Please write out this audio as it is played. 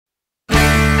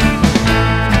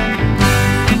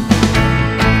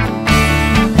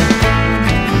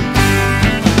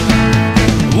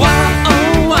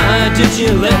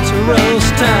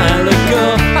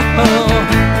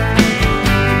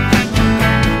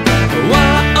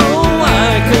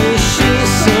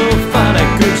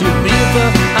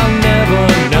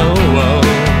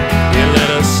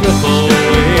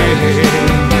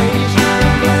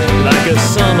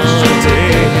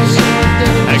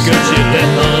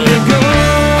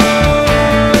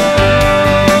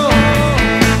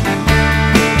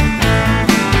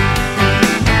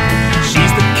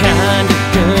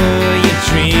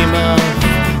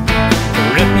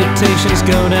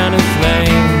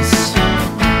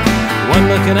One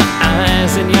look in her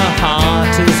eyes and your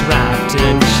heart is wrapped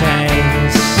in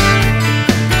chains.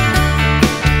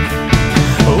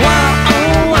 Why,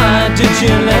 oh why did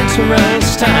you let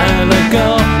Rose Tyler go?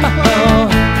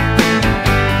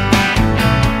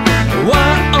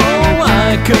 Why, oh why,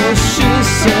 'cause she's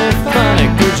so funny.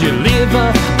 Could you leave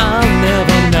her? I'll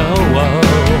never know.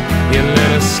 You let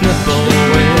her slip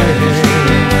away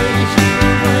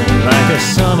like a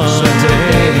summer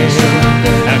day.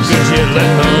 How could you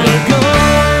let her go?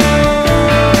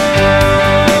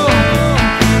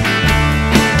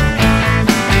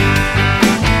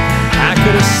 I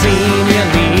could have seen you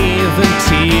leaving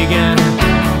Tegan.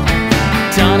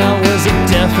 Thought I was a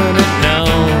definite no.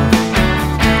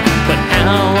 But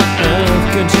how on earth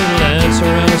could you let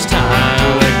Rose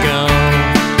Tyler go?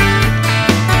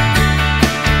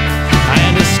 I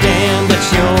understand that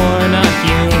you're not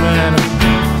human,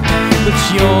 but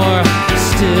you're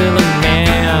still a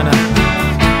man.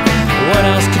 What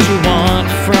else could you want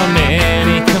from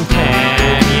any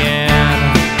companion?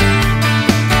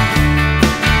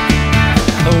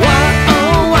 Why,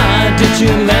 oh why did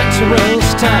you let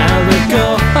Rose Tyler go?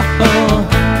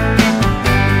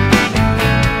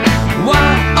 Why,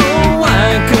 oh why,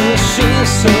 'cause she's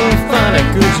so funny.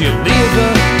 Could you leave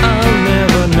her? I'll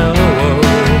never know.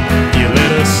 You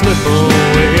let her slip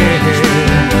away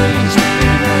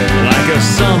like a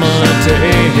summer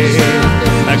day.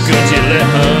 How could you let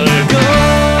her go?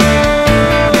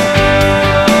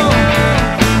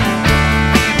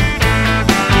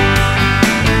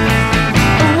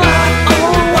 Why,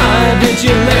 oh why did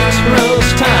you let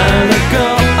Rose Tyler go?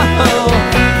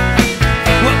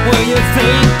 What were you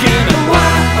thinking?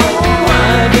 Why, oh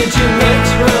why did you let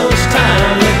Rose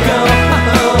Tyler go?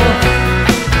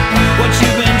 What you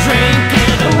been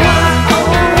drinking? Why,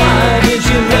 oh why did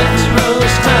you let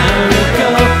Rose Tyler go?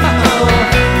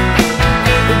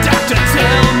 Doctor,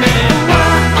 tell me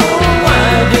why, oh why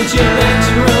did you let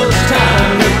Rose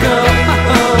Tyler go?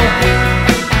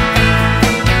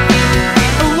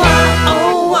 Why,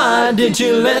 oh why did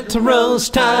you let Rose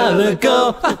Tyler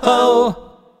go?